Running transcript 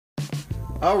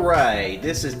Alright,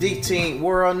 this is DTINC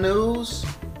World News.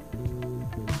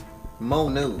 Mo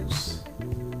News.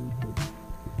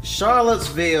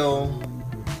 Charlottesville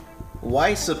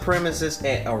white supremacists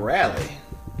at a rally.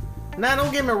 Now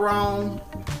don't get me wrong,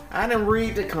 I didn't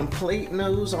read the complete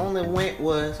news. I only went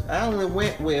with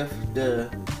the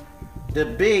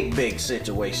big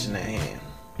situation at hand.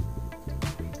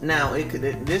 Now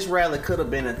this rally could have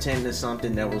been attending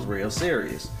something that was real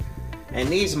serious. And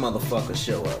these motherfuckers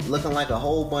show up looking like a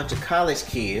whole bunch of college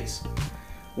kids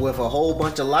with a whole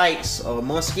bunch of lights or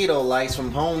mosquito lights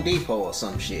from Home Depot or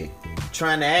some shit,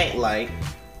 trying to act like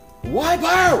white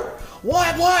power,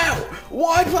 white power,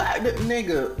 white power.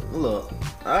 Nigga, look,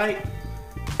 alright?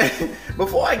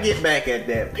 Before I get back at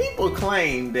that, people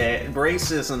claim that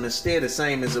racism is still the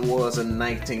same as it was in the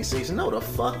 1960s. No, the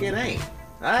fuck it ain't.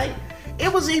 Alright?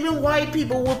 It was even white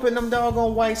people whooping them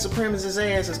doggone white supremacist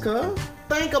asses, cuz.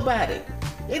 Think about it.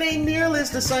 It ain't nearly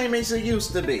the same as it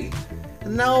used to be.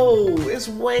 No, it's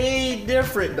way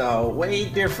different, dog. Way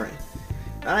different.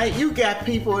 Alright? You got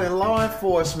people in law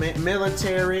enforcement,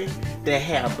 military, that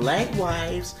have black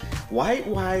wives, white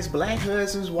wives, black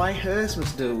husbands, white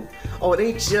husbands, dude. Oh,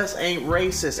 they just ain't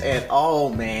racist at all,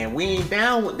 man. We ain't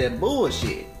down with that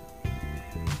bullshit.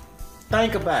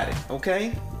 Think about it,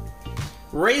 okay?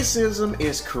 Racism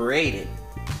is created.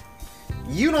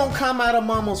 You don't come out of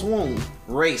mama's womb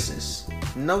racist.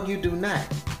 No, you do not.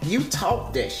 You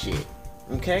taught that shit,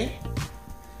 okay?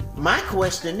 My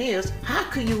question is, how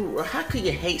could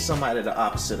you hate somebody the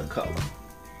opposite of color?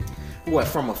 What,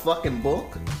 from a fucking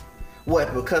book?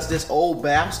 What, because this old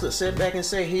bastard sat back and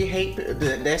said he hate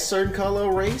that certain color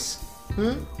or race?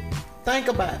 Think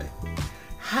about it.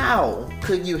 How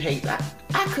could you hate that?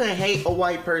 I couldn't hate a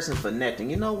white person for nothing.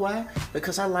 You know why?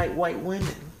 Because I like white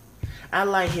women. I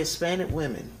like Hispanic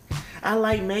women. I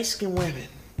like Mexican women.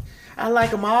 I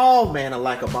like them all, man. I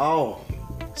like them all.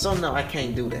 So no, I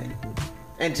can't do that.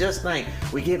 And just think,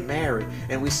 we get married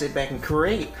and we sit back and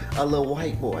create a little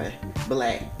white boy,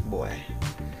 black boy,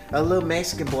 a little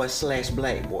Mexican boy /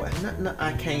 black boy. No,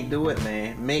 I can't do it,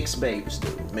 man. Mixed babies,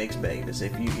 dude. Mixed babies.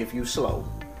 If you slow.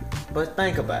 But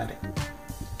think about it.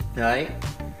 Alright?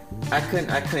 I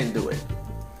couldn't do it.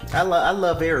 I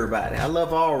love everybody. I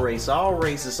love all races. All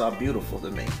races are beautiful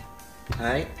to me.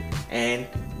 Alright? And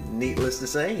needless to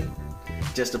say,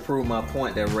 just to prove my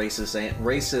point that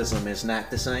racism is not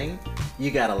the same,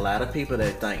 you got a lot of people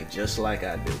that think just like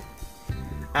I do.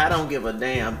 I don't give a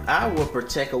damn. I will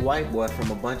protect a white boy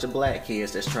from a bunch of black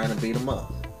kids that's trying to beat him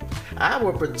up. I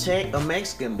will protect a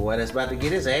Mexican boy that's about to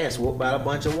get his ass whooped by a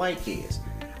bunch of white kids.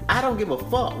 I don't give a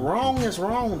fuck. Wrong is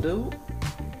wrong, dude.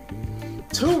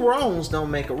 Two wrongs don't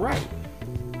make a right.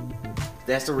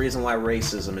 That's the reason why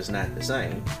racism is not the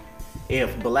same.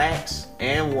 If blacks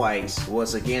and whites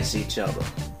was against each other,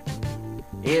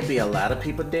 it'd be a lot of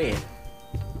people dead.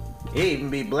 It'd even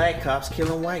be black cops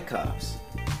killing white cops.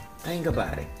 Think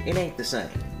about it. It ain't the same.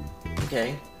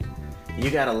 Okay?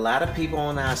 You got a lot of people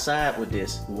on our side with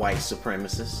this white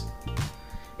supremacist.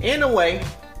 Anyway,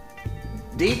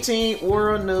 DTINC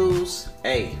World News.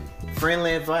 Hey,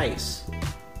 friendly advice.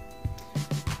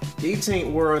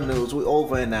 DTINC World News. We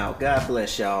over and out. God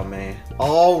bless y'all, man.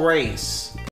 All race.